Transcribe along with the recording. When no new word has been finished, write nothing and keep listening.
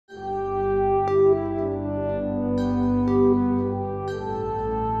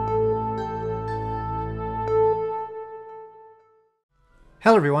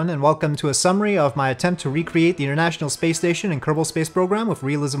Hello everyone, and welcome to a summary of my attempt to recreate the International Space Station and Kerbal Space Program with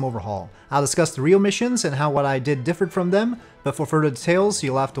Realism Overhaul. I'll discuss the real missions and how what I did differed from them, but for further details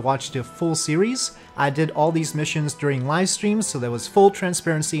you'll have to watch the full series. I did all these missions during live streams, so there was full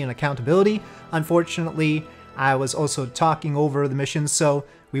transparency and accountability. Unfortunately, I was also talking over the missions, so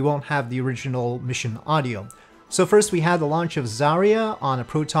we won't have the original mission audio. So first we had the launch of Zarya on a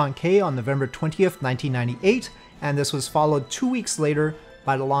Proton K on November 20th, 1998, and this was followed 2 weeks later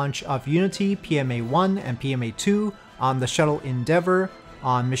by the launch of Unity PMA-1 and PMA-2 on the Shuttle Endeavour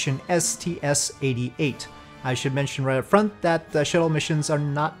on mission STS-88. I should mention right up front that the shuttle missions are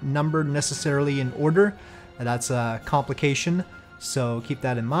not numbered necessarily in order. That's a complication, so keep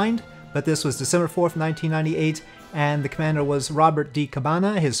that in mind. But this was December 4th, 1998, and the commander was Robert D.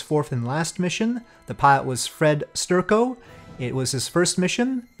 Cabana, his fourth and last mission. The pilot was Fred Sturko. It was his first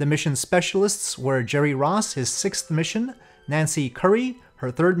mission. The mission specialists were Jerry Ross, his sixth mission, Nancy Curry, her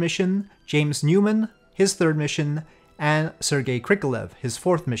third mission, James Newman, his third mission, and Sergei Krikalev, his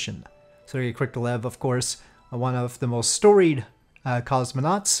fourth mission. Sergei Krikalev, of course, one of the most storied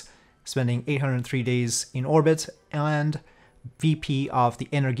cosmonauts, spending 803 days in orbit, and VP of the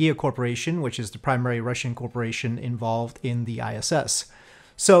Energia Corporation, which is the primary Russian corporation involved in the ISS.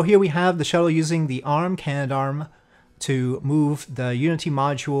 So here we have the shuttle using the ARM, Canadarm, to move the Unity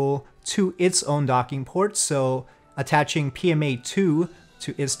module to its own docking port, so attaching PMA-2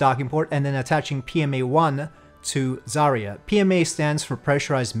 to its docking port and then attaching PMA-1 to Zarya. PMA stands for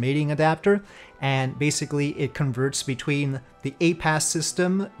Pressurized Mating Adapter, and basically it converts between the APAS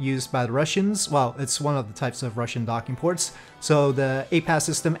system used by the Russians. Well, it's one of the types of Russian docking ports. So the APAS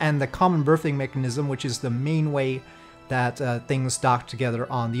system and the Common Berthing Mechanism, which is the main way that things dock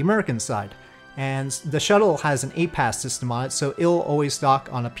together on the American side. And the shuttle has an APAS system on it, so it'll always dock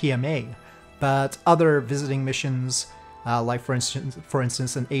on a PMA. But other visiting missions, like for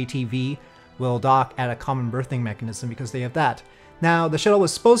instance an ATV, will dock at a Common Berthing Mechanism because they have that. Now, the shuttle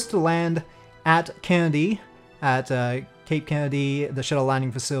was supposed to land at Kennedy, at Cape Kennedy, the shuttle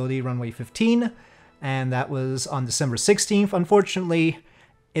landing facility, runway 15, and that was on December 16th. Unfortunately,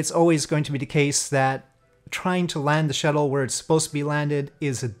 it's always going to be the case that trying to land the shuttle where it's supposed to be landed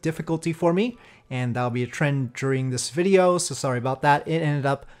is a difficulty for me, and that'll be a trend during this video, so sorry about that. It ended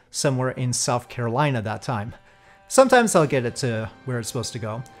up somewhere in South Carolina that time. Sometimes I'll get it to where it's supposed to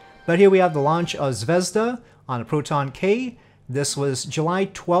go. But here we have the launch of Zvezda on a Proton K. This was July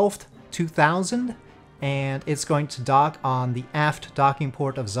 12th, 2000, and it's going to dock on the aft docking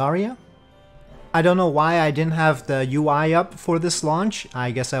port of Zarya. I don't know why I didn't have the UI up for this launch.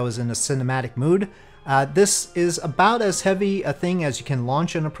 I guess I was in a cinematic mood. This is about as heavy a thing as you can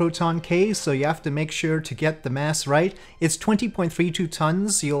launch on a Proton K, so you have to make sure to get the mass right. It's 20.32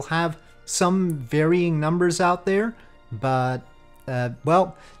 tons. You'll have some varying numbers out there, but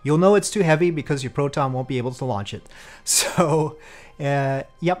well, you'll know it's too heavy because your Proton won't be able to launch it. So,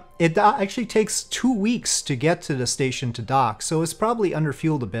 yep, it actually takes 2 weeks to get to the station to dock, so it's probably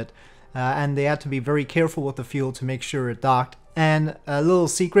underfueled a bit, and they had to be very careful with the fuel to make sure it docked. And a little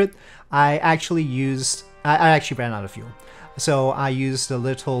secret, I actually ran out of fuel. So I used a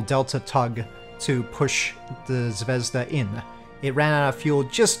little Delta tug to push the Zvezda in. It ran out of fuel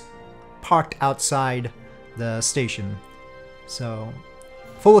just parked outside the station. So,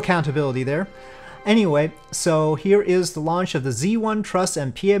 full accountability there. Anyway, so here is the launch of the Z1 Truss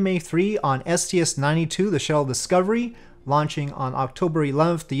and PMA-3 on STS-92, the Shuttle Discovery, launching on October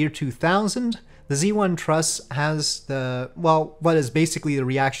 11th, the year 2000. The Z1 Truss has the, well, what is basically the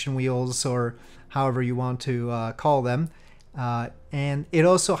reaction wheels, or however you want to call them. And it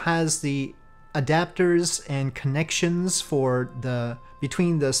also has the adapters and connections for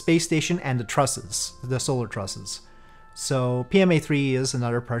between the space station and the trusses, the solar trusses. So PMA-3 is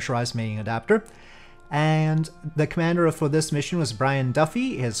another pressurized mating adapter. And the commander for this mission was Brian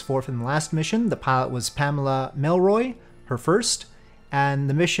Duffy, his fourth and last mission. The pilot was Pamela Melroy, her first. And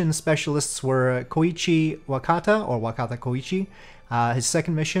the mission specialists were Koichi Wakata, or Wakata Koichi, his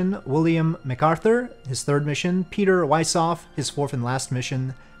second mission, William MacArthur, his third mission, Peter Weisoff, his fourth and last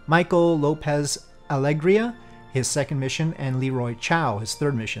mission, Michael Lopez Alegria, his second mission, and Leroy Chow, his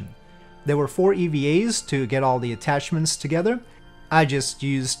third mission. There were 4 EVAs to get all the attachments together. I just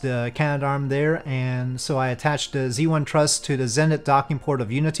used the Canadarm there, and so I attached the Z1 Truss to the Zenit docking port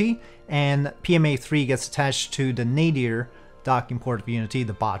of Unity, and PMA-3 gets attached to the Nadir docking port of Unity,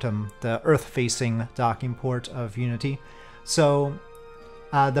 the bottom, the Earth-facing docking port of Unity. So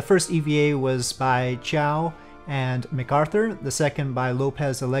the first EVA was by Chow and MacArthur, the second by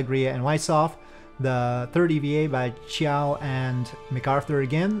Lopez, Alegria, and Weisoff, the third EVA by Chow and MacArthur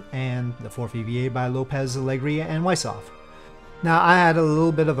again, and the fourth EVA by Lopez, Alegria, and Weisoff. Now, I had a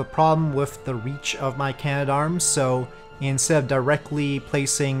little bit of a problem with the reach of my Canadarm, so instead of directly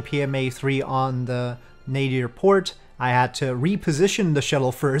placing PMA-3 on the nadir port, I had to reposition the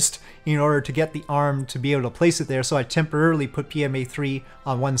shuttle first in order to get the arm to be able to place it there, so I temporarily put PMA-3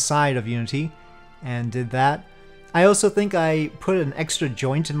 on one side of Unity and did that. I also think I put an extra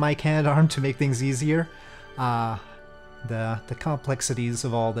joint in my Canadarm to make things easier. The complexities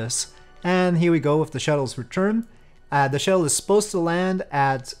of all this. And here we go with the shuttle's return. The shuttle is supposed to land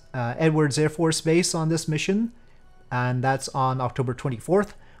at Edwards Air Force Base on this mission, and that's on October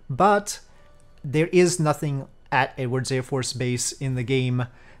 24th, but there is nothing at Edwards Air Force Base in the game,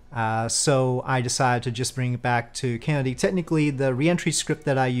 so I decided to just bring it back to Kennedy. Technically, the reentry script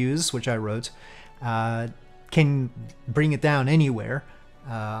that I use, which I wrote, can bring it down anywhere,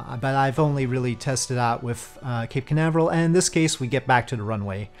 but I've only really tested out with Cape Canaveral, and in this case we get back to the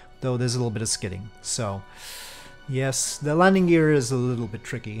runway, though there's a little bit of skidding. So yes, the landing gear is a little bit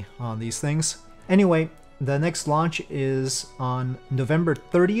tricky on these things. Anyway, the next launch is on November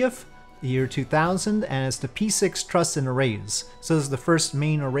 30th, year 2000, and it's the P6 truss and arrays. So this is the first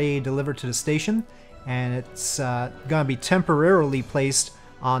main array delivered to the station, and it's going to be temporarily placed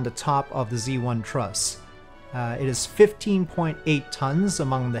on the top of the Z1 truss. It is 15.8 tons,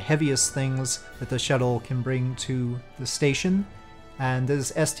 among the heaviest things that the shuttle can bring to the station. And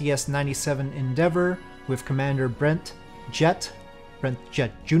this is STS-97 Endeavour with Commander Brent Jett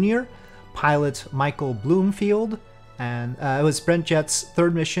Jr., pilot Michael Bloomfield, and it was Brent Jett's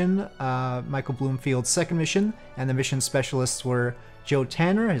third mission, Michael Bloomfield's second mission, and the mission specialists were Joe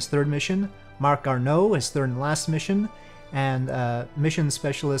Tanner, his third mission, Mark Arnault, his third and last mission, and mission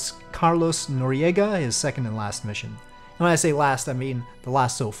specialist Carlos Noriega, his second and last mission. And when I say last, I mean the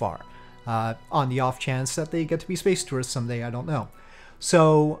last so far. On the off chance that they get to be space tourists someday, I don't know.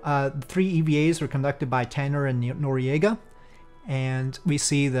 So the 3 EVAs were conducted by Tanner and Noriega, and we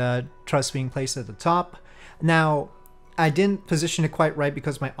see the truss being placed at the top. Now, I didn't position it quite right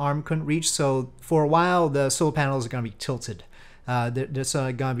because my arm couldn't reach, so for a while the solar panels are going to be tilted. There's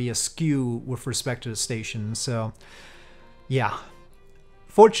going to be a skew with respect to the station, so yeah.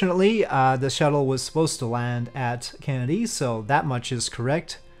 Fortunately, the shuttle was supposed to land at Kennedy, so that much is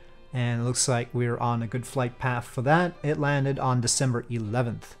correct. And it looks like we're on a good flight path for that. It landed on December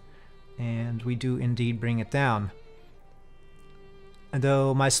 11th. And we do indeed bring it down.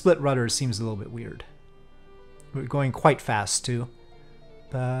 Though my split rudder seems a little bit weird. We're going quite fast too.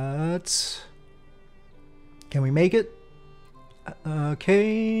 But can we make it?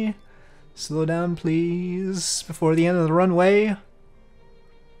 Okay. Slow down, please, before the end of the runway.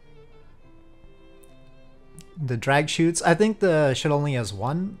 The drag chutes. I think the shuttle only has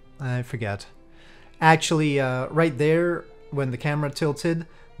one. I forget. Actually, right there, when the camera tilted,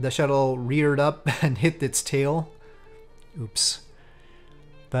 the shuttle reared up and hit its tail. Oops.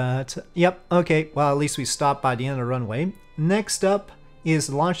 But, yep, okay, well, at least we stopped by the end of the runway. Next up is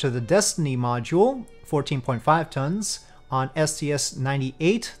the launch of the Destiny module, 14.5 tons, on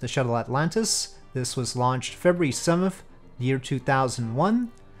STS-98, the Shuttle Atlantis. This was launched February 7th, year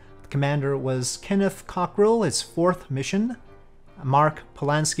 2001. The commander was Kenneth Cockrell, his fourth mission. Mark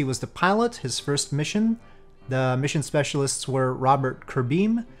Polanski was the pilot, his first mission. The mission specialists were Robert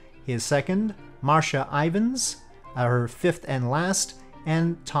Kerbeam, his second, Marcia Ivins, her fifth and last,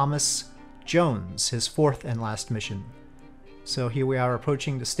 and Thomas Jones, his fourth and last mission. So here we are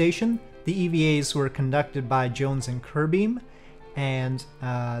approaching the station. The EVAs were conducted by Jones and Kerbeam, and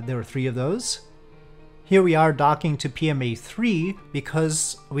there were 3 of those. Here we are docking to PMA-3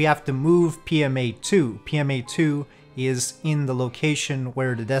 because we have to move PMA-2. PMA-2 is in the location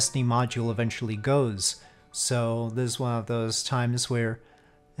where the Destiny module eventually goes. So this is one of those times where,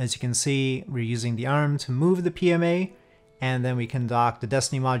 as you can see, we're using the arm to move the PMA, and then we can dock the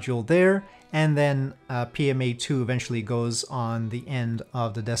Destiny module there, and then PMA-2 eventually goes on the end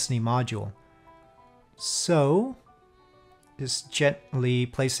of the Destiny module. So, just gently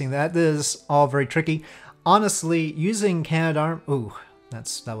placing that. This is all very tricky. Honestly, using Canadarm... Ooh,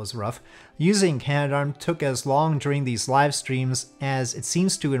 that was rough. Using Canadarm took as long during these live streams as it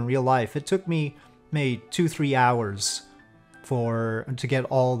seems to in real life. It took me maybe 2-3 hours to get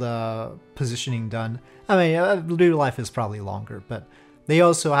all the positioning done. I mean, real life is probably longer, but they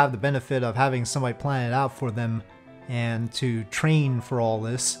also have the benefit of having somebody plan it out for them and to train for all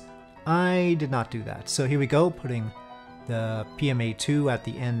this. I did not do that. So here we go, putting the PMA-2 at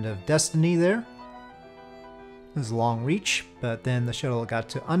the end of Destiny there. This is a long reach, but then the shuttle got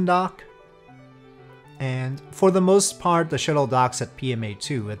to undock. And for the most part, the shuttle docks at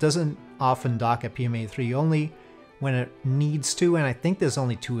PMA-2. It doesn't often dock at PMA-3, only when it needs to, and I think there's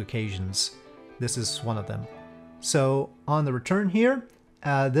only 2 occasions. This is one of them. So on the return here,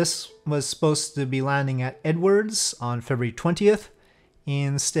 this was supposed to be landing at Edwards on February 20th.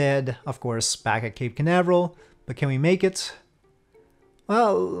 Instead, of course, back at Cape Canaveral. But can we make it?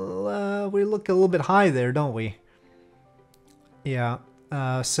 Well, we look a little bit high there, don't we? Yeah,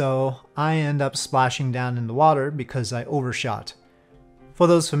 so I end up splashing down in the water because I overshot. For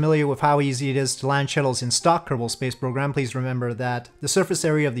those familiar with how easy it is to land shuttles in stock Kerbal Space Program, please remember that the surface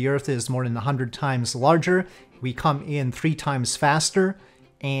area of the Earth is more than 100 times larger. We come in 3 times faster,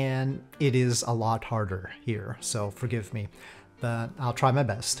 and it is a lot harder here, so forgive me, but I'll try my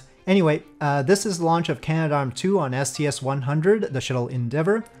best. Anyway, this is the launch of Canadarm2 on STS-100, the Shuttle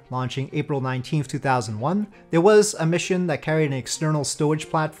Endeavour, launching April 19th, 2001. There was a mission that carried an external stowage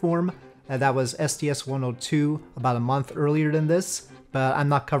platform, that was STS-102 about a month earlier than this, but I'm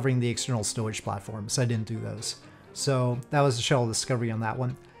not covering the external stowage platform, so I didn't do those. So that was the Shuttle Discovery on that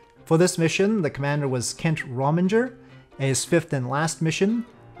one. For this mission, the commander was Kent Rominger. His 5th and last mission.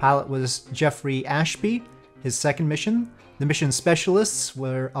 Pilot was Jeffrey Ashby. His 2nd mission. The mission specialists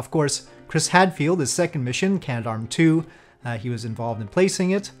were, of course, Chris Hadfield, his 2nd mission, Canadarm2. He was involved in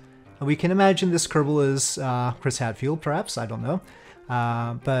placing it. We can imagine this Kerbal is Chris Hadfield, perhaps, I don't know.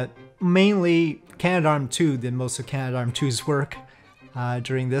 But mainly Canadarm2 did most of Canadarm2's work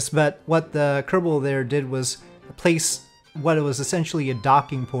during this. But what the Kerbal there did was place what was essentially a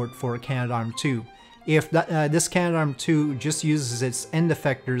docking port for Canadarm2. If this Canadarm2 just uses its end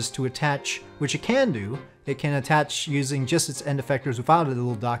effectors to attach, which it can do, it can attach using just its end effectors without a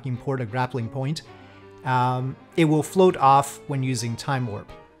little docking port, a grappling point. It will float off when using time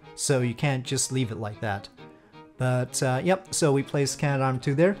warp, so you can't just leave it like that. But yep, so we placed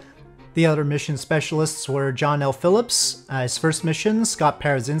Canadarm2 there. The other mission specialists were John L. Phillips, his 1st mission, Scott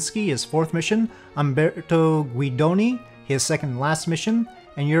Parazinski, his 4th mission, Umberto Guidoni, his 2nd and last mission,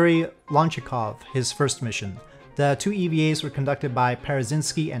 and Yuri Lonchikov, his 1st mission. The 2 EVAs were conducted by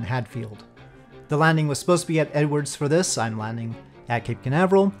Parazinski and Hadfield. The landing was supposed to be at Edwards for this. I'm landing at Cape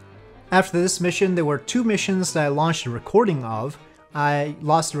Canaveral. After this mission, there were 2 missions that I launched a recording of. I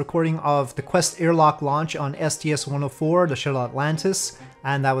lost a recording of the Quest airlock launch on STS-104, the Shuttle Atlantis,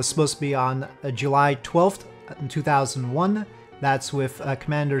 and that was supposed to be on July 12th, 2001. That's with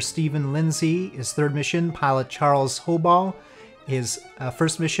Commander Stephen Lindsay, his 3rd mission, pilot Charles Hoball, his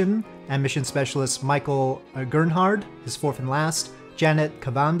 1st mission, and mission specialist Michael Gernhard, his 4th and last, Janet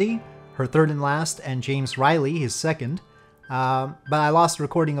Cavandi, her 3rd and last, and James Riley, his 2nd. But I lost a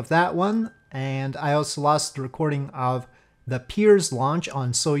recording of that one, and I also lost the recording of the Piers launch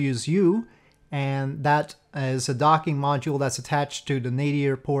on Soyuz U, and that is a docking module that's attached to the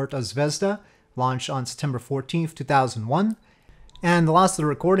nadir port of Zvezda, launched on September 14th, 2001. And the loss of the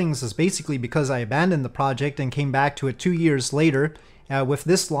recordings is basically because I abandoned the project and came back to it 2 years later. With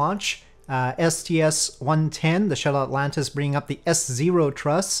this launch, STS-110, the Shuttle Atlantis, bringing up the S0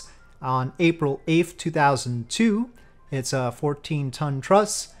 truss on April 8th, 2002. It's a 14-ton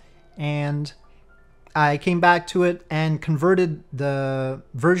truss, and I came back to it and converted the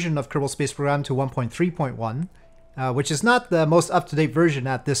version of Kerbal Space Program to 1.3.1, which is not the most up-to-date version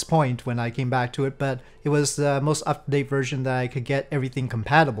at this point when I came back to it, but it was the most up-to-date version that I could get everything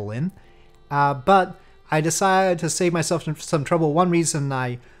compatible in. But I decided to save myself some trouble. One reason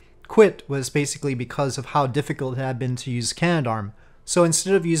I quit was basically because of how difficult it had been to use Canadarm. So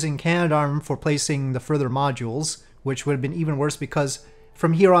instead of using Canadarm for placing the further modules, which would have been even worse because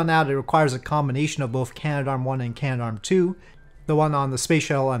from here on out it requires a combination of both Canadarm1 and Canadarm2, the one on the space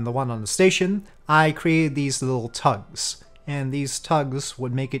shuttle and the one on the station, I created these little tugs. And these tugs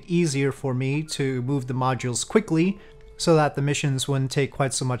would make it easier for me to move the modules quickly so that the missions wouldn't take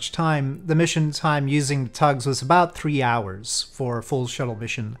quite so much time. The mission time using the tugs was about 3 hours for a full shuttle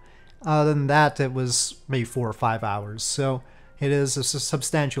mission. Other than that, it was maybe 4 or 5 hours, so it is a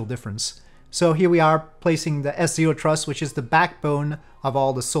substantial difference. So here we are placing the S0 truss, which is the backbone of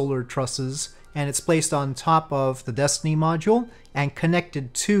all the solar trusses, and it's placed on top of the Destiny module and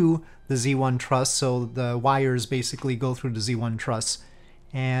connected to the Z1 truss, so the wires basically go through the Z1 truss.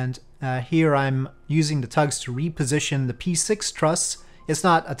 And here I'm using the tugs to reposition the P6 truss. It's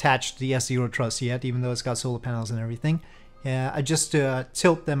not attached to the S0 truss yet, even though it's got solar panels and everything. I just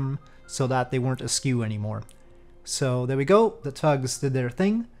tilt them so that they weren't askew anymore. So there we go, the tugs did their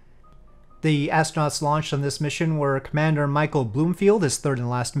thing. The astronauts launched on this mission were Commander Michael Bloomfield, his 3rd and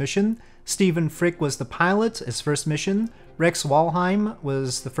last mission. Stephen Frick was the pilot, his 1st mission. Rex Walheim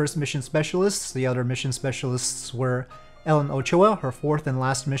was the 1st mission specialist. The other mission specialists were Ellen Ochoa, her 4th and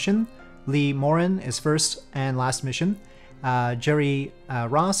last mission. Lee Morin, his 1st and last mission. Jerry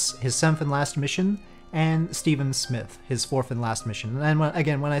Ross, his 7th and last mission. And Stephen Smith, his 4th and last mission. And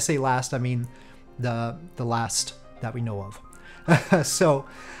again, when I say last, I mean the last that we know of. So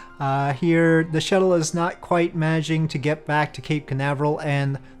here the shuttle is not quite managing to get back to Cape Canaveral,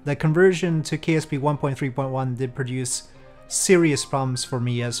 and the conversion to KSP 1.3.1 did produce serious problems for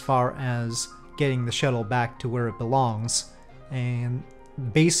me as far as getting the shuttle back to where it belongs. And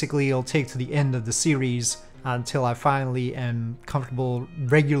basically it'll take to the end of the series until I finally am comfortable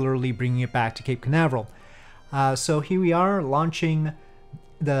regularly bringing it back to Cape Canaveral. So here we are launching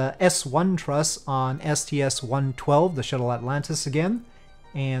the S1 truss on STS-112, the Shuttle Atlantis again,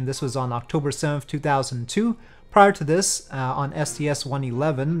 and this was on October 7th, 2002. Prior to this, on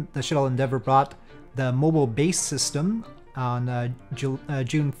STS-111, the Shuttle Endeavour brought the mobile base system on June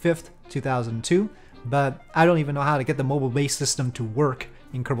 5th, 2002, but I don't even know how to get the mobile base system to work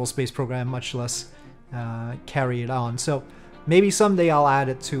in Kerbal Space Program, much less carry it on. So maybe someday I'll add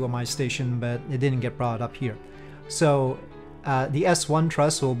it to my station, but it didn't get brought up here. So the S1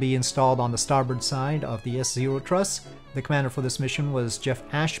 truss will be installed on the starboard side of the S0 truss. The commander for this mission was Jeff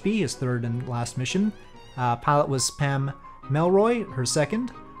Ashby, his third and last mission. Pilot was Pam Melroy, her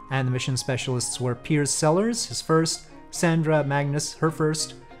second, and the mission specialists were Piers Sellers, his first, Sandra Magnus, her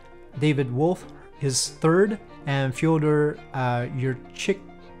first, David Wolf, his third, and Fyodor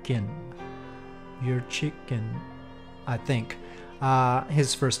Yurchikhin, I think,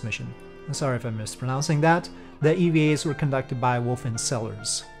 his first mission. I'm sorry if I'm mispronouncing that. The EVAs were conducted by Wolf and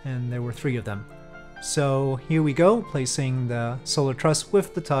Sellers, and there were 3 of them. So here we go, placing the solar truss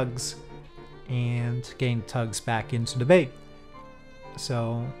with the tugs and getting tugs back into the bay.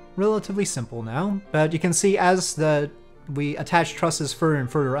 So relatively simple now, but you can see as we attach trusses further and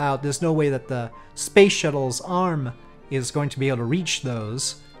further out, there's no way that the space shuttle's arm is going to be able to reach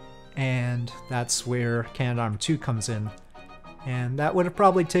those, and that's where Canadarm2 comes in. And that would have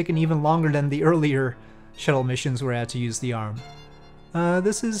probably taken even longer than the earlier shuttle missions where I had to use the arm.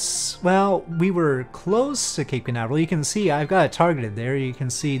 This is, well, we were close to Cape Canaveral. You can see I've got it targeted there. You can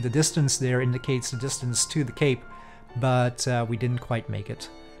see the distance there indicates the distance to the Cape, but we didn't quite make it.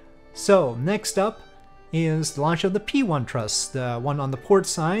 So next up is the launch of the P1 truss, the one on the port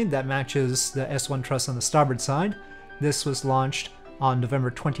side that matches the S1 truss on the starboard side. This was launched on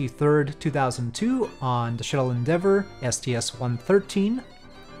November 23rd, 2002 on the Shuttle Endeavour STS-113.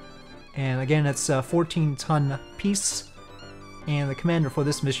 And again, it's a 14-ton piece. And the commander for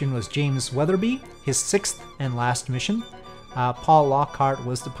this mission was James Weatherby, his 6th and last mission. Paul Lockhart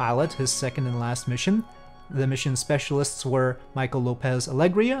was the pilot, his 2nd and last mission. The mission specialists were Michael Lopez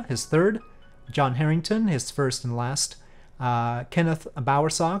Alegria, his 3rd, John Harrington, his 1st and last, Kenneth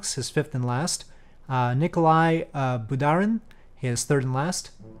Bowersox, his 5th and last, Nikolai Budarin, his 3rd and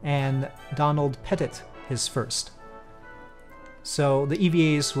last, and Donald Pettit, his 1st. So the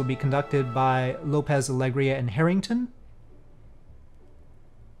EVAs will be conducted by Lopez Alegria and Harrington.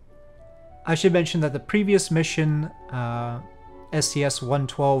 I should mention that the previous mission,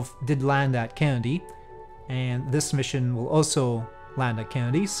 STS-112, did land at Kennedy, and this mission will also land at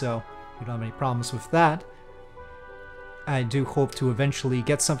Kennedy, so we don't have any problems with that. I do hope to eventually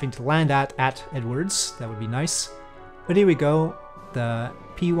get something to land at Edwards. That would be nice. But here we go, the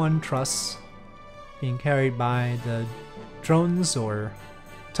P1 truss being carried by the drones or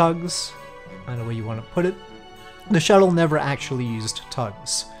tugs, I don't know where you want to put it. The shuttle never actually used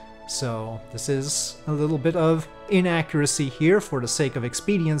tugs, so this is a little bit of inaccuracy here for the sake of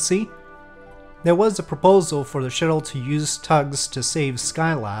expediency. There was a proposal for the shuttle to use tugs to save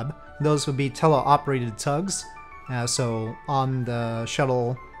Skylab. Those would be teleoperated tugs, so on the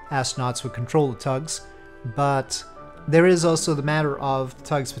shuttle astronauts would control the tugs, but there is also the matter of the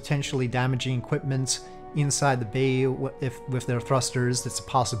tugs potentially damaging equipment inside the bay with their thrusters. That's a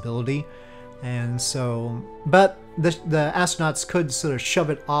possibility. And so, but the astronauts could sort of shove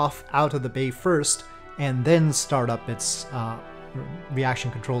it off out of the bay first and then start up its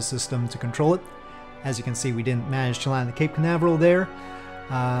reaction control system to control it. As you can see, we didn't manage to land at Cape Canaveral there,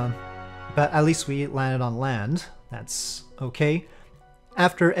 but at least we landed on land. That's okay.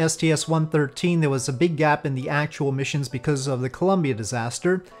 After STS-113, there was a big gap in the actual missions because of the Columbia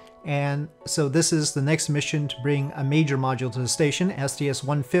disaster, and so this is the next mission to bring a major module to the station,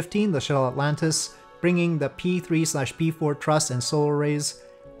 STS-115, the Shuttle Atlantis, bringing the P3/P4 truss and solar arrays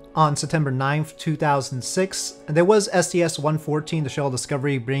on September 9th, 2006. And there was STS-114, the Shuttle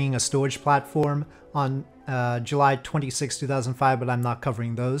Discovery, bringing a storage platform on July 26, 2005, but I'm not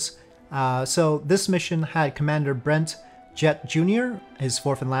covering those. So this mission had Commander Brent Jett Jr., his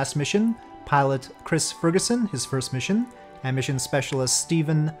 4th and last mission, pilot Chris Ferguson, his 1st mission, and mission specialist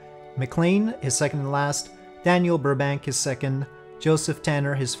Stephen McLean, his 2nd and last, Daniel Burbank, his 2nd, Joseph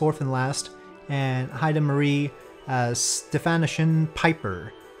Tanner, his 4th and last, and Haida Marie Stefanishin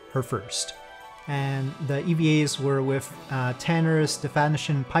Piper, her 1st. And the EVAs were with Tanner,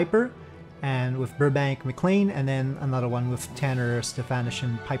 Stefanishin, Piper, and with Burbank, McLean, and then another one with Tanner,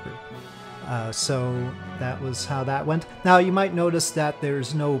 Stefanishin, Piper. So that was how that went. Now you might notice that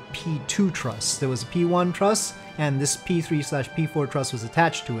there's no P2 truss. There was a P1 truss, and this P3/P4 truss was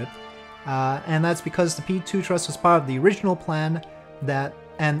attached to it. And that's because the P2 truss was part of the original plan,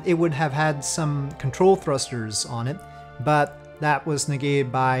 and it would have had some control thrusters on it, but that was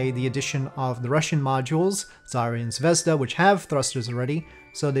negated by the addition of the Russian modules, Zarya and Zvezda, which have thrusters already,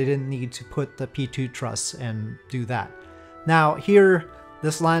 so they didn't need to put the P2 truss and do that. Now here,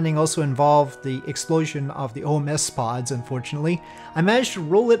 this landing also involved the explosion of the OMS pods, unfortunately. I managed to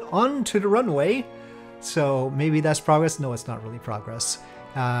roll it onto the runway, so maybe that's progress. No, it's not really progress.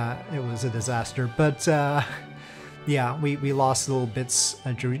 It was a disaster, but yeah, we lost little bits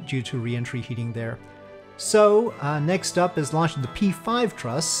due to re-entry heating there. So next up is launching the P5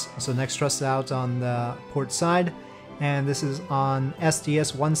 truss, so next truss out on the port side, and this is on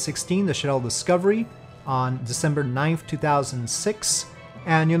STS-116, the Shuttle Discovery, on December 9th, 2006.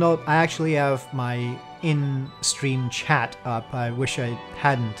 And you'll note I actually have my in-stream chat up. I wish I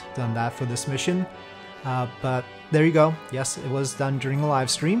hadn't done that for this mission, but there you go. Yes, it was done during a live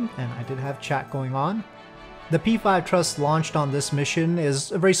stream, and I did have chat going on. The P5 truss launched on this mission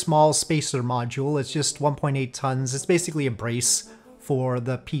is a very small spacer module. It's just 1.8 tons. It's basically a brace for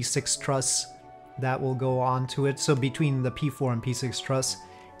the P6 truss that will go onto it, so between the P4 and P6 truss.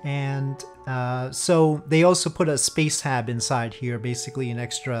 And so they also put a space hab inside here, basically an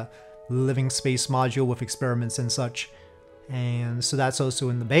extra living space module with experiments and such. And so that's also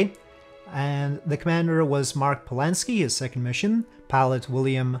in the bay. And the commander was Mark Polanski, his second mission. Pilot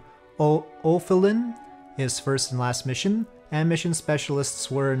William O'Fillin, his first and last mission. And mission specialists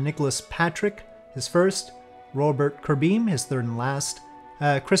were Nicholas Patrick, his first. Robert Kerbeam, his third and last.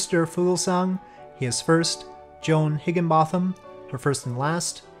 Krister Fuglesang, his first. Joan Higginbotham, her first and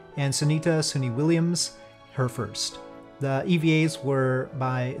last. And Sunita Suni Williams, her first. The EVAs were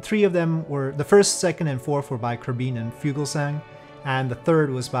by, three of them were, the first, second, and fourth were by Kerbeam and Fuglesang, and the third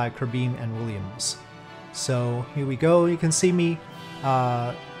was by Kerbeam and Williams. So here we go. You can see me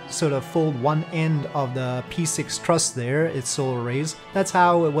sort of fold one end of the P6 truss there, its solar arrays. That's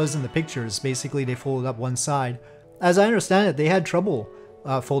how it was in the pictures. Basically, they folded up one side. As I understand it, they had trouble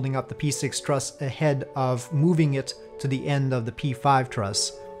folding up the P6 truss ahead of moving it to the end of the P5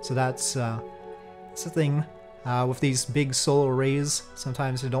 truss. So that's the thing with these big solar arrays.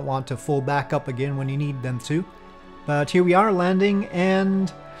 Sometimes they don't want to fold back up again when you need them to. But here we are landing,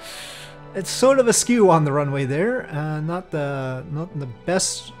 and it's sort of askew on the runway there. Not the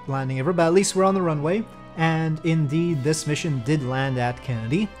best landing ever, but at least we're on the runway. And indeed, this mission did land at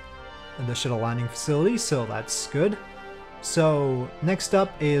Kennedy, the shuttle landing facility, so that's good. So next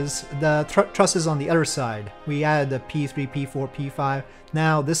up is the trusses on the other side. We added the P3, P4, P5.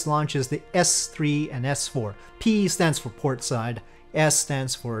 Now this launches the S3 and S4. P stands for port side, S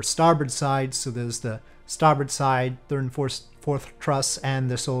stands for starboard side, so there's the starboard side, third and fourth truss,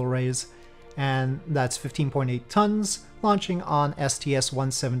 and the solar arrays. And that's 15.8 tons, launching on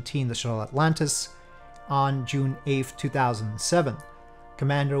STS-117, the Shuttle Atlantis, on June 8th, 2007.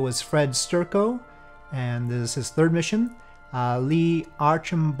 Commander was Fred Sturko, and this is his third mission. Lee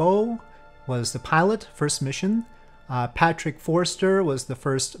Archambault was the pilot, first mission. Patrick Forster was the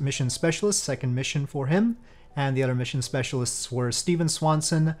first mission specialist, second mission for him. And the other mission specialists were Stephen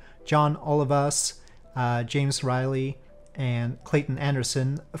Swanson, John Olivas, James Riley, and Clayton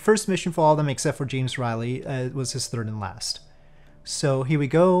Anderson. First mission for all of them except for James Riley. It was his third and last. So here we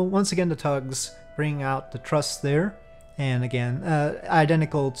go. Once again, the tugs bring out the truss there. And again,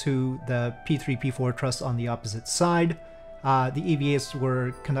 identical to the P3, P4 truss on the opposite side. The EVAs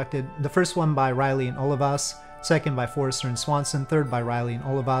were conducted, the first one by Riley and Olivas, second by Forrester and Swanson, third by Riley and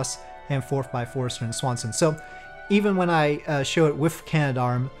Olivas, and fourth by Forrester and Swanson. So even when I show it with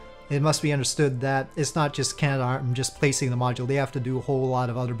Canadarm, it must be understood that it's not just Canadarm just placing the module. They have to do a whole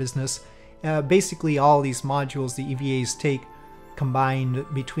lot of other business. Basically all these modules the EVAs take combined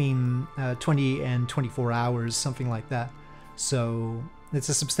between 20 and 24 hours, something like that. So it's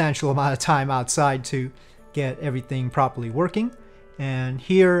a substantial amount of time outside to get everything properly working. And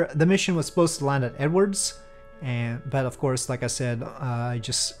here the mission was supposed to land at Edwards, but of course, like I said, I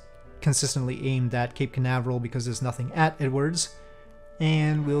just consistently aimed at Cape Canaveral because there's nothing at Edwards,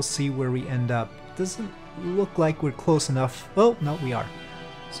 and we'll see where we end up. Doesn't look like we're close enough. Oh no, we are.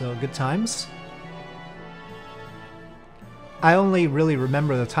 So good times. I only really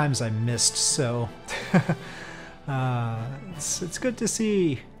remember the times I missed, so it's good to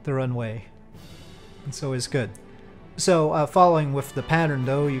see the runway. It's always good. So following with the pattern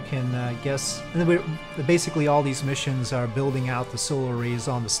though, you can guess, basically all these missions are building out the solar arrays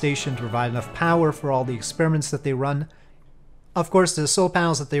on the station to provide enough power for all the experiments that they run. Of course, the solar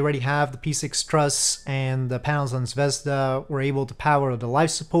panels that they already have, the P6 truss and the panels on Zvezda, were able to power the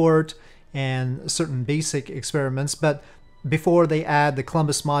life support and certain basic experiments, but before they add the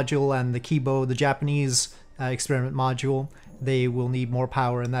Columbus module and the Kibo, the Japanese experiment module, they will need more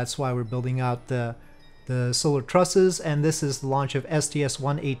power, and that's why we're building out the solar trusses. And this is the launch of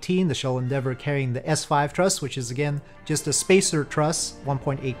STS-118, the Shuttle Endeavour carrying the S5 truss, which is again just a spacer truss,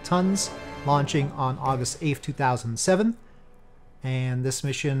 1.8 tons, launching on August 8th, 2007. And this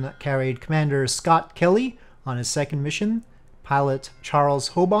mission carried Commander Scott Kelly on his second mission, pilot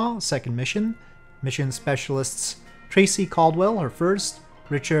Charles Hobaugh, second mission, mission specialists Tracy Caldwell, her first,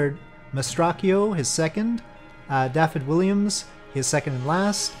 Richard Mastracchio, his second, Daffyd Williams, his second and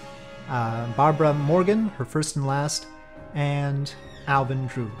last, Barbara Morgan, her first and last, and Alvin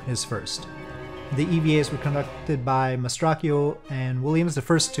Drew, his first. The EVAs were conducted by Mastracchio and Williams, the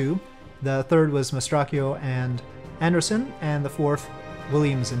first two. The third was Mastracchio and Anderson, and the fourth,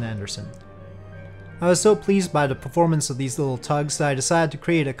 Williams and Anderson. I was so pleased by the performance of these little tugs that I decided to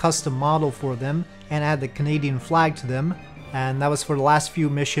create a custom model for them and add the Canadian flag to them, and that was for the last few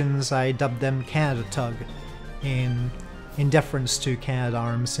missions. I dubbed them Canada Tug in deference to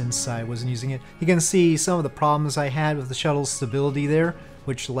Canadarm since I wasn't using it. You can see some of the problems I had with the shuttle's stability there,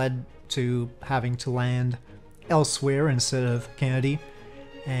 which led to having to land elsewhere instead of Kennedy.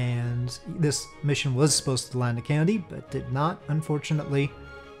 And this mission was supposed to land at Kennedy, but did not, unfortunately.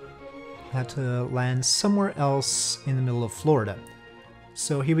 Had to land somewhere else in the middle of Florida.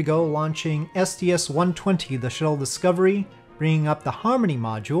 So here we go, launching STS-120, the Shuttle Discovery, bringing up the Harmony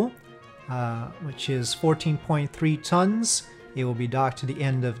module, which is 14.3 tons. It will be docked to the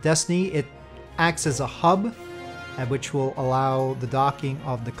end of Destiny. It acts as a hub, which will allow the docking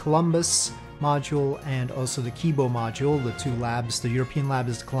of the Columbus module and also the Kibo module, the two labs. The European lab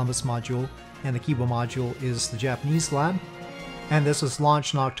is the Columbus module, and the Kibo module is the Japanese lab. And this was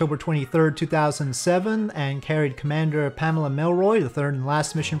launched on October 23rd, 2007, and carried Commander Pamela Melroy, the third and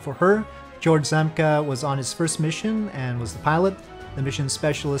last mission for her. George Zamka was on his first mission and was the pilot. The mission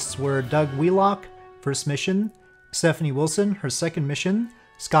specialists were Doug Wheelock, first mission, Stephanie Wilson, her second mission,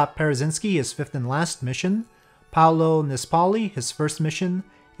 Scott Parazynski, his fifth and last mission, Paolo Nispoli, his first mission,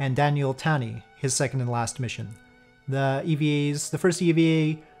 and Daniel Tani, his second and last mission. The EVAs, the first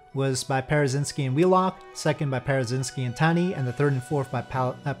EVA was by Parazynski and Wheelock, second by Parazynski and Tani, and the third and fourth by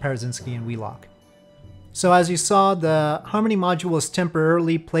Parazynski and Wheelock. So as you saw, the Harmony module was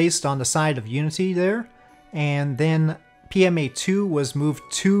temporarily placed on the side of Unity there, and then PMA2 was moved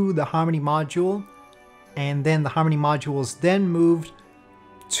to the Harmony module, and then the Harmony module was then moved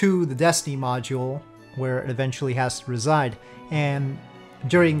to the Destiny module, where it eventually has to reside. And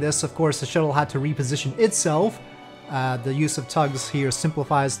during this, of course, the shuttle had to reposition itself. The use of tugs here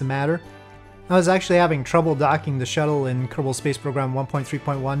simplifies the matter. I was actually having trouble docking the shuttle in Kerbal Space Program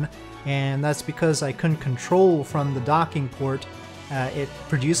 1.3.1, and that's because I couldn't control from the docking port. It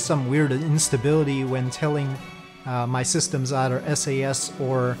produced some weird instability when telling my systems, either SAS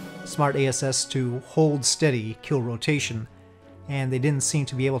or Smart ASS, to hold steady, kill rotation, and they didn't seem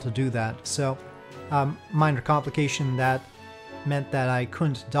to be able to do that. So, minor complication that meant that I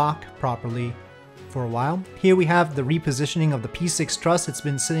couldn't dock properly for a while. Here we have the repositioning of the P6 truss. It's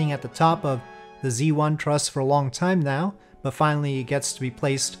been sitting at the top of the Z1 truss for a long time now, but finally it gets to be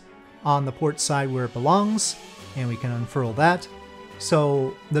placed on the port side where it belongs, and we can unfurl that.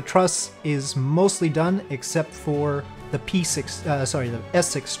 So the truss is mostly done except for the the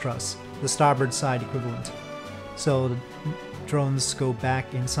S6 truss, the starboard side equivalent. So the drones go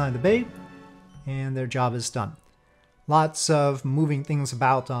back inside the bay, and their job is done. Lots of moving things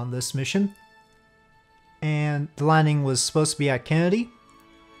about on this mission. And the landing was supposed to be at Kennedy,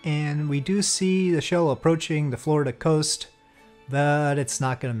 and we do see the shuttle approaching the Florida coast, but it's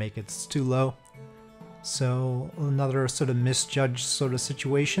not going to make it. It's too low. So another sort of misjudged sort of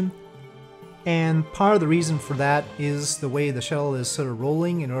situation. And part of the reason for that is the way the shuttle is sort of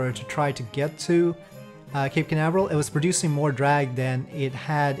rolling in order to try to get to Cape Canaveral. It was producing more drag than it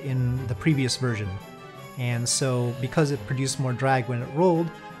had in the previous version. And so because it produced more drag when it rolled,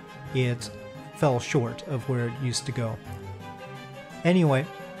 it fell short of where it used to go. Anyway,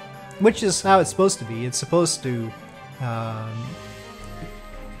 which is how it's supposed to be. It's supposed to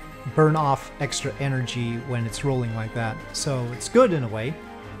burn off extra energy when it's rolling like that. So it's good in a way,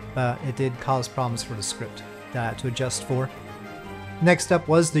 but it did cause problems for the script that I had to adjust for. Next up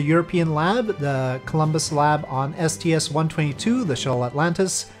was the European lab, the Columbus lab on STS-122, the Shuttle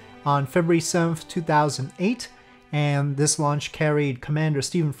Atlantis, on February 7th, 2008. and this launch carried Commander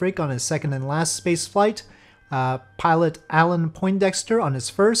Stephen Frick on his second and last space flight, pilot Alan Poindexter on his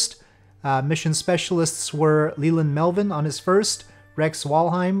first, mission specialists were Leland Melvin on his first, Rex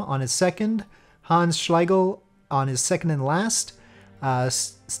Walheim on his second, Hans Schlegel on his second and last,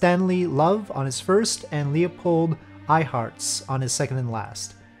 Stanley Love on his first, and Leopold Eihartz on his second and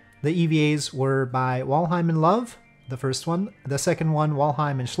last. The EVAs were by Walheim and Love, the first one, the second one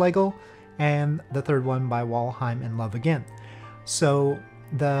Walheim and Schlegel, and the third one by Walheim and Love again. So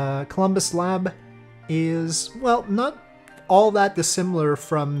the Columbus lab is, well, not all that dissimilar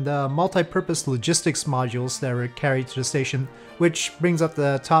from the multi-purpose logistics modules that were carried to the station, which brings up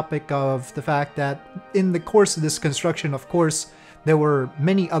the topic of the fact that in the course of this construction, of course, there were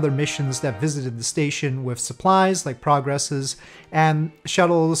many other missions that visited the station with supplies like progresses, and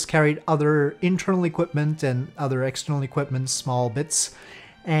shuttles carried other internal equipment and other external equipment, small bits,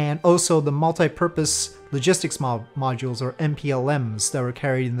 and also the multi-purpose logistics modules, or MPLMs, that were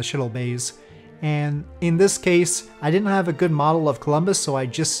carried in the shuttle bays. And in this case, I didn't have a good model of Columbus, so I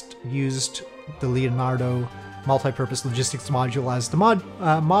just used the Leonardo multi-purpose logistics module as the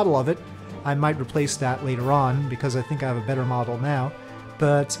model of it. I might replace that later on because I think I have a better model now.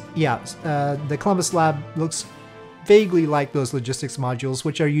 But yeah, the Columbus lab looks vaguely like those logistics modules,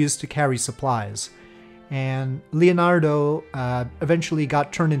 which are used to carry supplies. And Leonardo eventually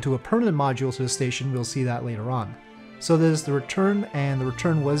got turned into a permanent module to the station. We'll see that later on. So there's the return, and the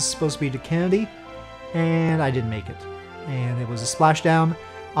return was supposed to be to Kennedy, and I didn't make it. And it was a splashdown.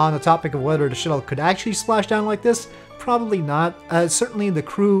 On the topic of whether the shuttle could actually splash down like this, probably not. Certainly the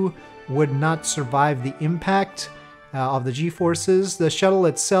crew would not survive the impact of the G-forces. The shuttle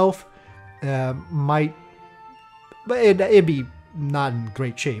itself might, but it'd be not in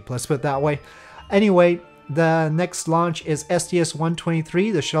great shape, let's put it that way. Anyway, the next launch is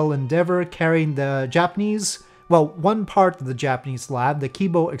STS-123, the shuttle Endeavour, carrying the Japanese, well, one part of the Japanese lab, the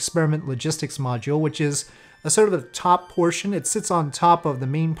Kerbal Experiment Logistics Module, which is a sort of a top portion. It sits on top of the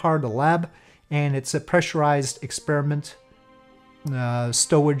main part of the lab, and it's a pressurized experiment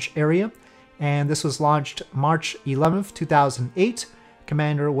stowage area. And this was launched March 11th, 2008.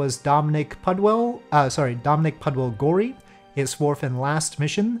 Commander was Dominic Pudwell Gorey, his fourth and last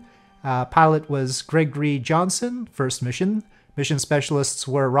mission. Pilot was Gregory Johnson, first mission. Mission specialists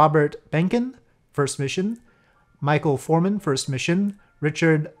were Robert Benkin, first mission. Michael Foreman, first mission.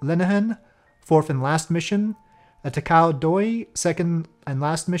 Richard Linehan, fourth and last mission. Takao Doi, second and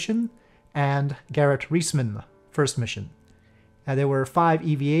last mission. And Garrett Reisman, first mission. There were 5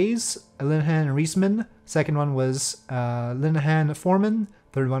 EVAs, Linehan and Reisman. Second one was Linehan Foreman.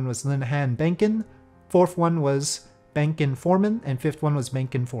 Third one was Linehan Benkin. Fourth one was Benkin Foreman. And fifth one was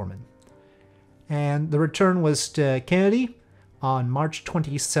Benkin Foreman. And the return was to Kennedy on March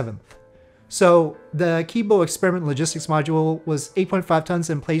 27th. So the Kerbal Experiment Logistics Module was 8.5 tons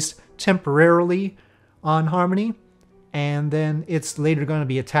and placed temporarily on Harmony. And then it's later going to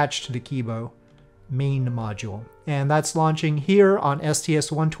be attached to the Kerbal main module. And that's launching here on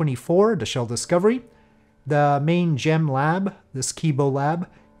STS-124, the Shell Discovery. The main GEM lab, this Kerbal lab,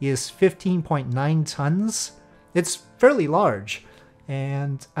 is 15.9 tons. It's fairly large,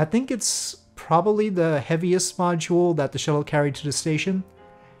 and I think it's probably the heaviest module that the shuttle carried to the station.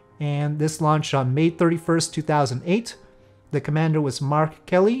 And this launched on May 31st, 2008. The commander was Mark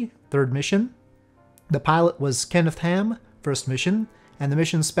Kelly, third mission. The pilot was Kenneth Ham, first mission, and the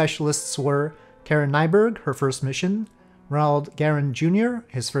mission specialists were Karen Nyberg, her first mission, Ronald Guerin Jr.,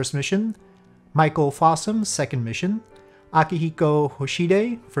 his first mission, Michael Fossum, second mission, Akihiko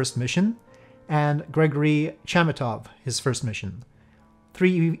Hoshide, first mission, and Gregory Chamitov, his first mission.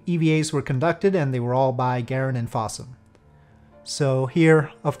 3 EVAs were conducted, and they were all by Guerin and Fossum. So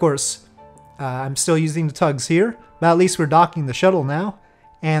here, of course, I'm still using the tugs here, but at least we're docking the shuttle now,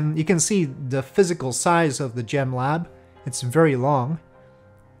 and you can see the physical size of the GEM lab. It's very long,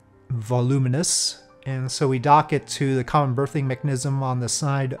 voluminous, and so we dock it to the common berthing mechanism on the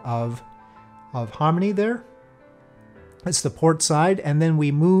side of Harmony there. It's the port side, and then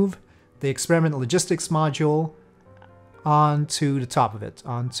we move the experiment logistics module onto the top of it,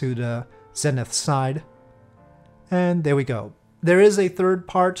 onto the zenith side, and there we go. There is a third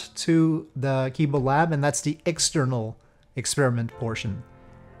part to the Kerbal lab, and that's the external experiment portion,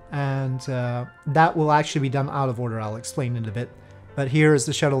 and that will actually be done out of order. I'll explain in a bit. But here is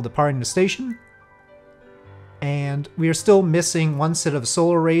the shuttle departing the station. And we are still missing one set of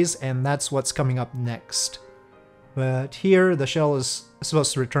solar arrays, and that's what's coming up next. But here, the shuttle is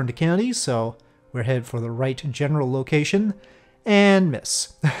supposed to return to Kennedy, so we're headed for the right general location, and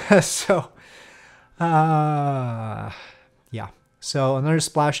miss. So, yeah. So another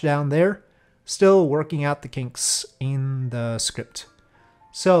splashdown there. Still working out the kinks in the script.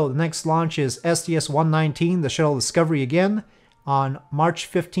 So the next launch is STS-119, the Shuttle Discovery again, on March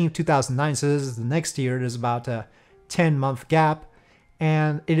 15, 2009. So this is the next year. There's about a 10-month gap.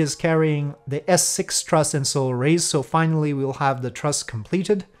 And it is carrying the S6 truss and solar arrays. So finally we'll have the truss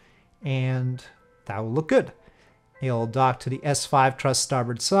completed. And that will look good. It'll dock to the S5 truss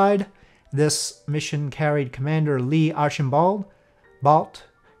starboard side. This mission carried Commander Lee Archibald.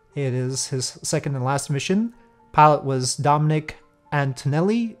 It is his second and last mission. Pilot was Dominic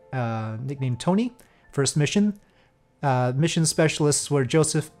Antonelli, nicknamed Tony, first mission. Mission specialists were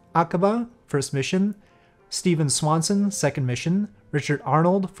Joseph Akaba, first mission. Stephen Swanson, second mission. Richard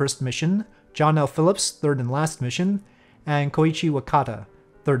Arnold, first mission. John L. Phillips, third and last mission. And Koichi Wakata,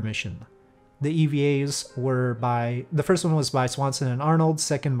 third mission. The EVAs were the first one was by Swanson and Arnold,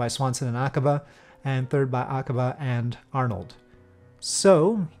 second by Swanson and Akaba, and third by Akaba and Arnold.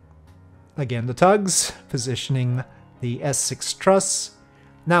 So, again, the tugs, positioning the S6 truss.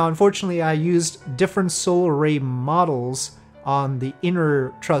 Now, unfortunately, I used different solar array models on the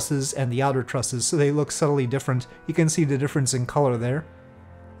inner trusses and the outer trusses, so they look subtly different. You can see the difference in color there.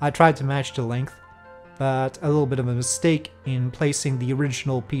 I tried to match the length, but a little bit of a mistake in placing the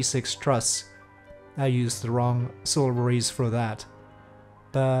original P6 truss. I used the wrong solar arrays for that.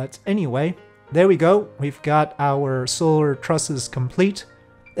 But anyway, there we go. We've got our solar trusses complete,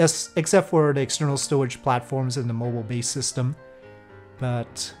 except for the external storage platforms and the mobile base system.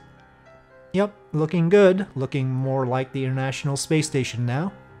 But, yep, looking good. Looking more like the International Space Station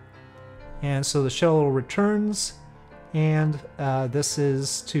now. And so the shuttle returns, and this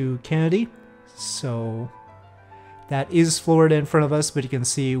is to Kennedy. So that is Florida in front of us, but you can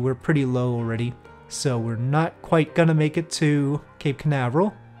see we're pretty low already. So we're not quite gonna make it to Cape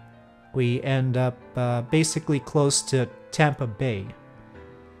Canaveral. We end up basically close to Tampa Bay.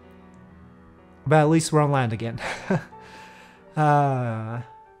 But at least we're on land again.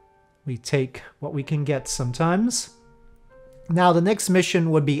 We take what we can get sometimes. Now the next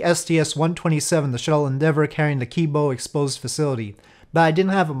mission would be STS-127, the Shuttle Endeavour carrying the Kibo Exposed Facility. But I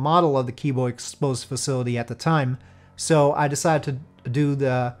didn't have a model of the Kibo Exposed Facility at the time, so I decided to do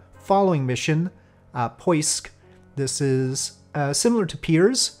the following mission, Poisk. This is similar to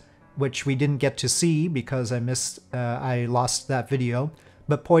Piers, which we didn't get to see because I lost that video.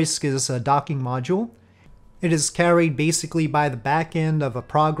 But Poisk is a docking module. It is carried basically by the back end of a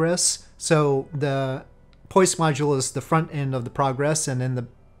Progress. So the Poisk module is the front end of the Progress, and then the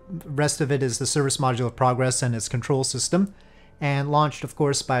rest of it is the service module of Progress and its control system. And launched, of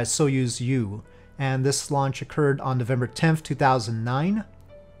course, by Soyuz U. And this launch occurred on November 10th, 2009.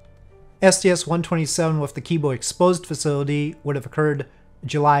 STS-127 with the Kibo Exposed Facility would have occurred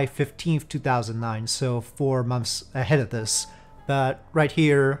July 15th, 2009, so 4 months ahead of this. But right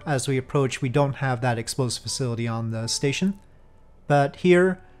here, as we approach, we don't have that exposed facility on the station. But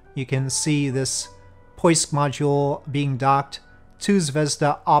here, you can see this Poisk module being docked to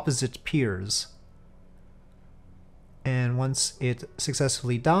Zvezda opposite Piers. And once it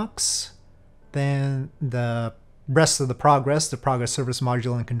successfully docks, then the rest of the Progress service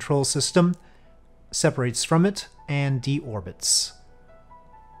module and control system, separates from it and deorbits.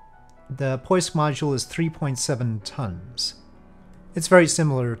 The Poisk module is 3.7 tons. It's very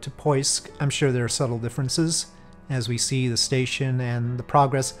similar to Poisk. I'm sure there are subtle differences as we see the station and the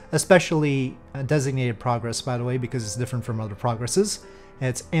Progress, especially designated Progress, by the way, because it's different from other Progresses.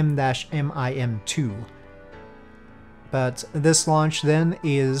 It's M-MIM2. But this launch then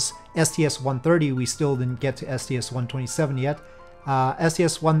is STS-130. We still didn't get to STS-127 yet.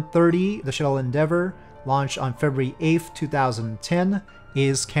 STS-130, the Shuttle Endeavour, launched on February 8th, 2010,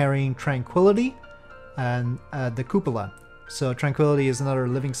 is carrying Tranquility and the Cupola. So Tranquility is another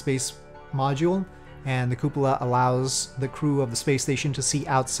living space module, and the Cupola allows the crew of the space station to see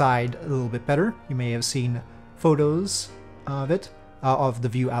outside a little bit better. You may have seen photos of it, of the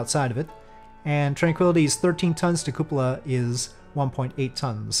view outside of it. And Tranquility is 13 tons, the Cupola is 1.8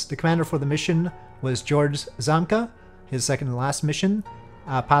 tons. The commander for the mission was George Zamka, his second and last mission.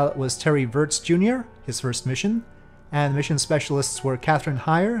 Pilot was Terry Virts Jr., his first mission. And the mission specialists were Catherine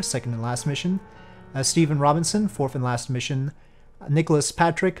Heyer, second and last mission. Stephen Robinson, fourth and last mission. Nicholas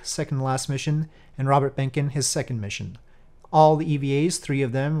Patrick, second and last mission. And Robert Benkin, his second mission. All the EVAs, 3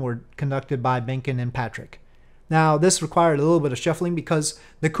 of them, were conducted by Benkin and Patrick. Now, this required a little bit of shuffling because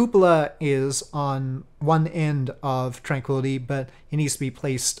the Cupola is on one end of Tranquility, but it needs to be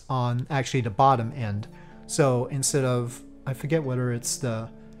placed on actually the bottom end. So instead of, I forget whether it's the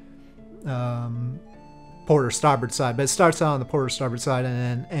port or starboard side, but it starts out on the port or starboard side and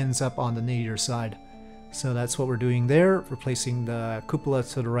then ends up on the nadir side. So that's what we're doing there, replacing the Cupola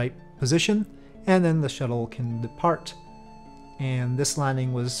to the right position. and then the shuttle can depart. And this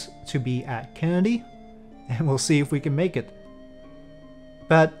landing was to be at Kennedy, and we'll see if we can make it.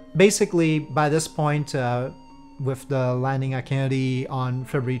 But basically, by this point, with the landing at Kennedy on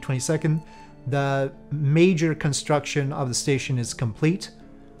February 22nd, the major construction of the station is complete.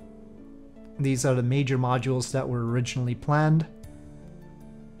 These are the major modules that were originally planned.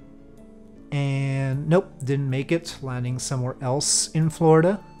 And nope, didn't make it, landing somewhere else in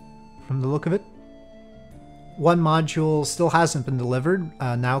Florida, from the look of it. One module still hasn't been delivered.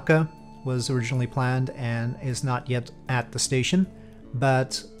 Nauka was originally planned and is not yet at the station.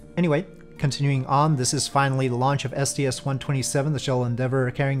 But anyway, continuing on, this is finally the launch of STS-127, the Shuttle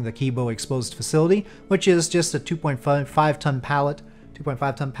Endeavour carrying the Kerbal Exposed Facility, which is just a 2.5 ton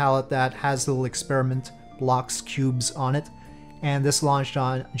pallet that has little experiment blocks, cubes on it. And this launched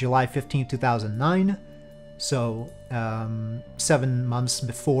on July 15, 2009, so 7 months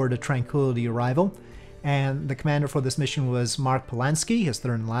before the Tranquility arrival. And the commander for this mission was Mark Polanski, his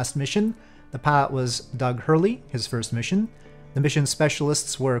third and last mission. The pilot was Doug Hurley, his first mission. The mission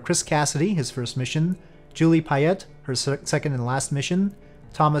specialists were Chris Cassidy, his first mission, Julie Payette, her second and last mission,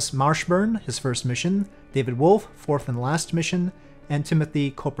 Thomas Marshburn, his first mission, David Wolf, fourth and last mission, and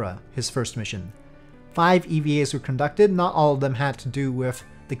Timothy Copra, his first mission. 5 EVAs were conducted. Not all of them had to do with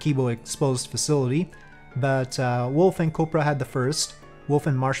the Kerbal Exposed Facility, but Wolf and Copra had the first, Wolf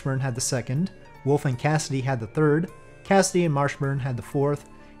and Marshburn had the second, Wolf and Cassidy had the third, Cassidy and Marshburn had the fourth,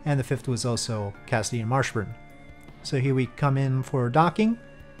 and the fifth was also Cassidy and Marshburn. So here we come in for docking,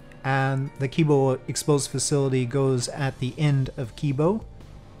 and the Kerbal Exposed Facility goes at the end of Kerbal.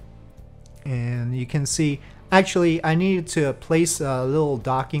 And you can see, actually, I needed to place a little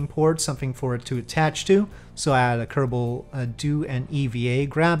docking port, something for it to attach to. So I had a Kerbal do an EVA,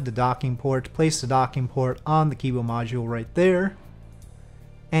 grab the docking port, place the docking port on the Kerbal module right there,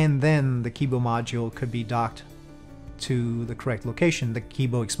 and then the Kerbal module could be docked to the correct location, the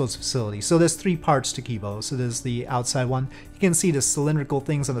Kerbal Exposed Facility. So there's 3 parts to Kerbal. So there's the outside one. You can see the cylindrical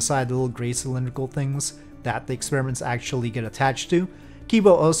things on the side, the little gray cylindrical things that the experiments actually get attached to.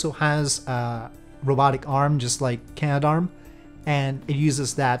 Kerbal also has a robotic arm, just like Canadarm, and it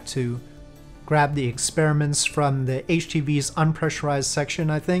uses that to grab the experiments from the HTV's unpressurized section,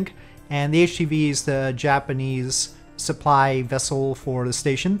 I think. And the HTV is the Japanese supply vessel for the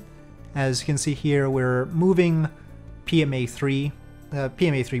station. As you can see here, we're moving PMA-3.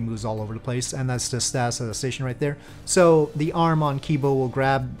 PMA-3 moves all over the place, and that's the status of the station right there. So the arm on Kerbal will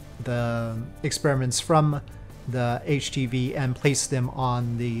grab the experiments from the HTV and place them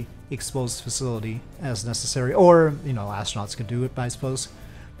on the exposed facility as necessary. Or, you know, astronauts could do it, I suppose.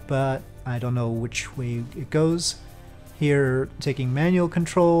 But I don't know which way it goes. Here, taking manual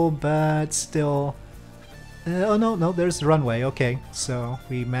control, but still... oh, no, there's the runway. Okay, so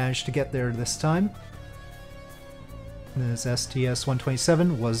we managed to get there this time. This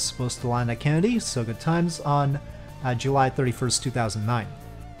STS-127 was supposed to land at Kennedy, so good times, on July 31st, 2009.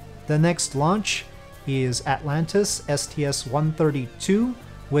 The next launch is Atlantis STS-132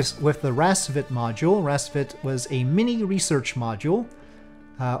 with the Rassvet module. Rassvet was a mini research module,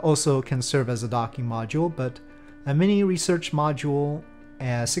 also can serve as a docking module, but a mini research module,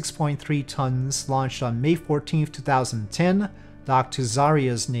 6.3 tons, launched on May 14th, 2010, docked to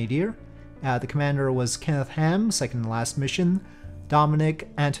Zaria's nadir. The commander was Kenneth Ham, second and last mission. Dominic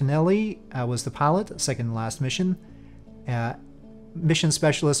Antonelli was the pilot, second and last mission. Mission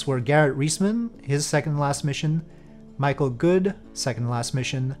specialists were Garrett Reisman, his second and last mission. Michael Good, second and last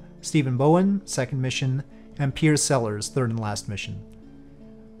mission. Stephen Bowen, second mission. And Piers Sellers, third and last mission.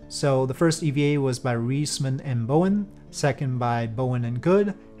 So the first EVA was by Reisman and Bowen, second by Bowen and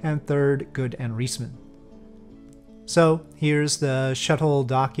Good, and third Good and Reisman. So here's the shuttle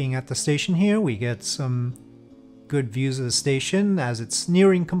docking at the station here. We get some good views of the station as it's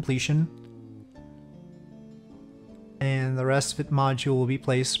nearing completion. And the Rassvet module will be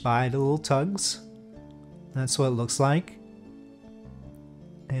placed by the little tugs. That's what it looks like.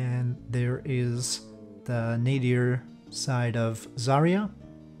 And there is the nadir side of Zaria.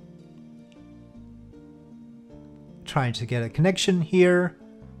 Trying to get a connection here.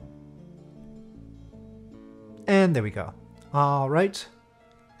 And there we go. Alright.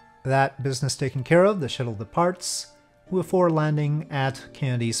 That business taken care of. The shuttle departs before landing at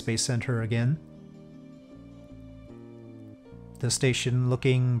Kennedy Space Center again. The station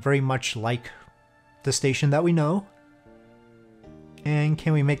looking very much like the station that we know. And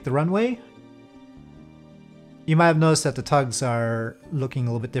can we make the runway? You might have noticed that the tugs are looking a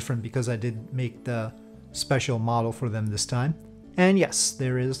little bit different because I did make the special model for them this time. And yes,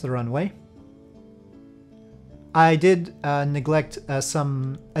 there is the runway. I did neglect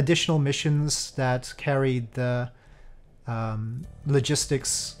some additional missions that carried the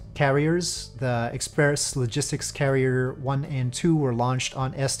logistics carriers. The Express Logistics Carrier 1 and 2 were launched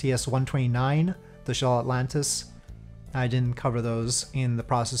on STS-129, the Shuttle Atlantis. I didn't cover those in the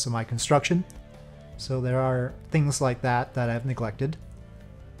process of my construction. So there are things like that that I've neglected.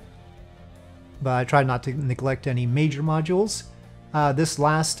 But I tried not to neglect any major modules. This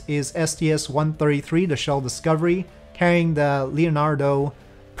last is STS-133, the Shuttle Discovery, carrying the Leonardo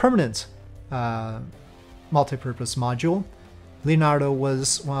permanent multipurpose module. Leonardo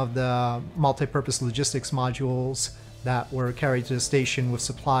was one of the multipurpose logistics modules that were carried to the station with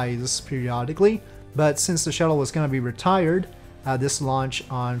supplies periodically, but since the shuttle was going to be retired, this launch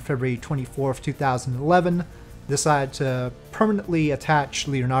on February 24th, 2011, decided to permanently attach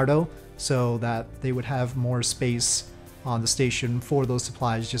Leonardo so that they would have more space on the station for those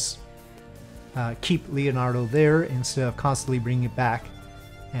supplies. Just keep Leonardo there instead of constantly bringing it back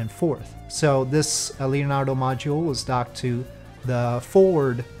and forth. So this Leonardo module was docked to the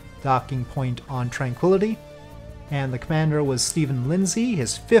forward docking point on Tranquility, and the commander was Stephen Lindsay,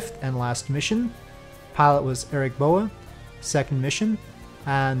 his 5th and last mission. Pilot was Eric Boa, 2nd mission,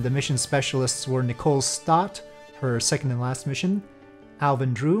 and the mission specialists were Nicole Stott, her 2nd and last mission,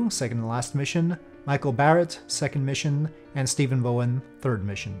 Alvin Drew, 2nd and last mission, Michael Barrett, 2nd mission, and Stephen Bowen, 3rd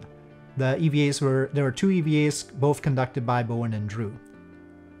mission. The EVAs there were 2 EVAs, both conducted by Bowen and Drew.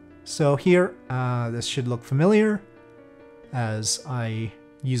 So here, this should look familiar, as I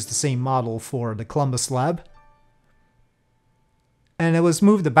used the same model for the Columbus lab. And it was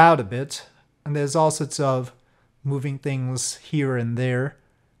moved about a bit, and there's all sorts of moving things here and there,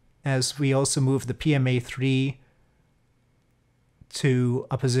 as we also moved the PMA-3 to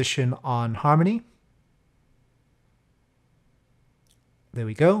a position on Harmony. There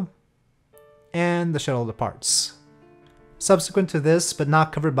we go. And the shuttle departs. Subsequent to this, but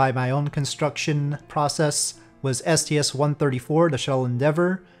not covered by my own construction process, was STS-134, the Shuttle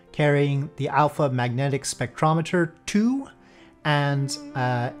Endeavour, carrying the Alpha Magnetic Spectrometer 2 and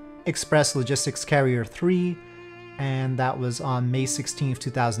Express Logistics Carrier 3, and that was on May 16th,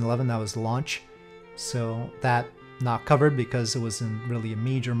 2011. That was the launch. So that not covered because it wasn't really a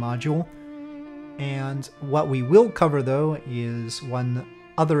major module. And what we will cover though is one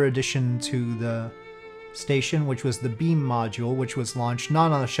other addition to the station, which was the beam module, which was launched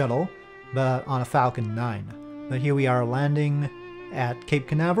not on a shuttle, but on a Falcon 9. But here we are landing at Cape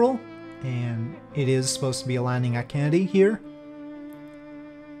Canaveral, and it is supposed to be a landing at Kennedy here.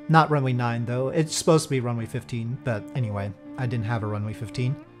 Not runway 9 though, it's supposed to be runway 15, but anyway, I didn't have a runway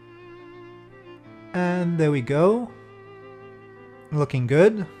 15. And there we go. Looking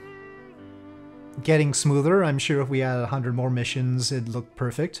good. Getting smoother. I'm sure if we had 100 more missions, it'd look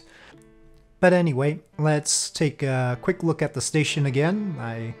perfect. But anyway, let's take a quick look at the station again.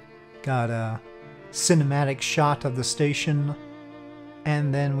 I got a cinematic shot of the station,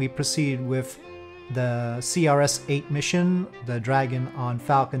 and then we proceed with the CRS-8 mission, the Dragon on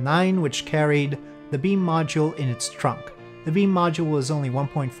Falcon 9, which carried the beam module in its trunk. The beam module was only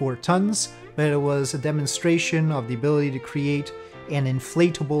 1.4 tons, but it was a demonstration of the ability to create an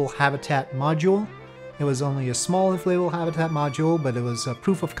inflatable habitat module. It was only a small inflatable habitat module, but it was a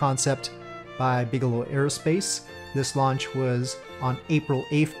proof of concept by Bigelow Aerospace. This launch was on April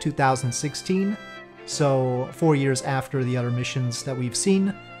 8th, 2016, so 4 years after the other missions that we've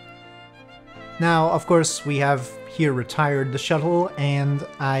seen. Now, of course, we have here retired the shuttle, and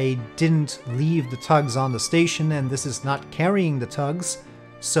I didn't leave the tugs on the station, and this is not carrying the tugs.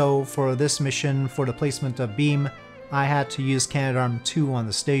 So for this mission, for the placement of beam, I had to use Canadarm2 on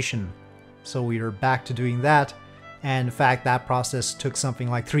the station. So we are back to doing that, and in fact that process took something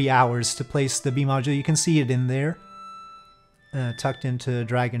like 3 hours to place the beam module. You can see it in there, tucked into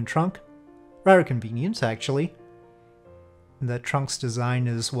Dragon trunk. Rather convenient, actually. The trunk's design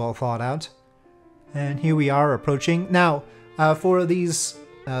is well thought out. And here we are approaching. Now, for these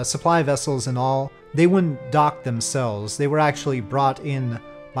supply vessels and all, they wouldn't dock themselves. They were actually brought in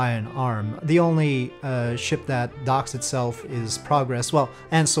by an arm. The only ship that docks itself is Progress, well,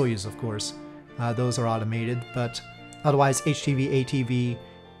 and Soyuz, of course. Those are automated, but otherwise HTV, ATV,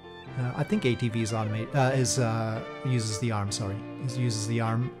 I think ATV is automated, uses the arm, sorry. It uses the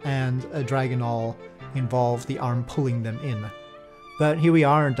arm, and a Dragon all involve the arm pulling them in. But here we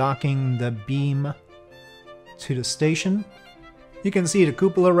are docking the beam to the station. You can see the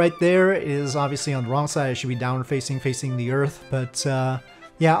cupola right there. It is obviously on the wrong side. It should be downward facing the Earth, but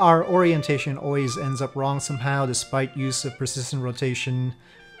yeah, our orientation always ends up wrong somehow despite use of persistent rotation.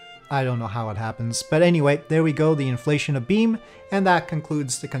 I don't know how it happens. But anyway, there we go, the inflation of beam, and that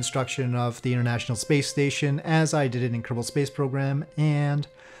concludes the construction of the International Space Station as I did it in Kerbal Space Program. And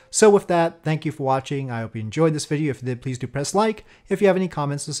so with that, thank you for watching. I hope you enjoyed this video. If you did, please do press like. If you have any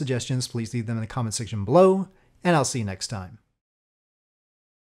comments or suggestions, please leave them in the comment section below, and I'll see you next time.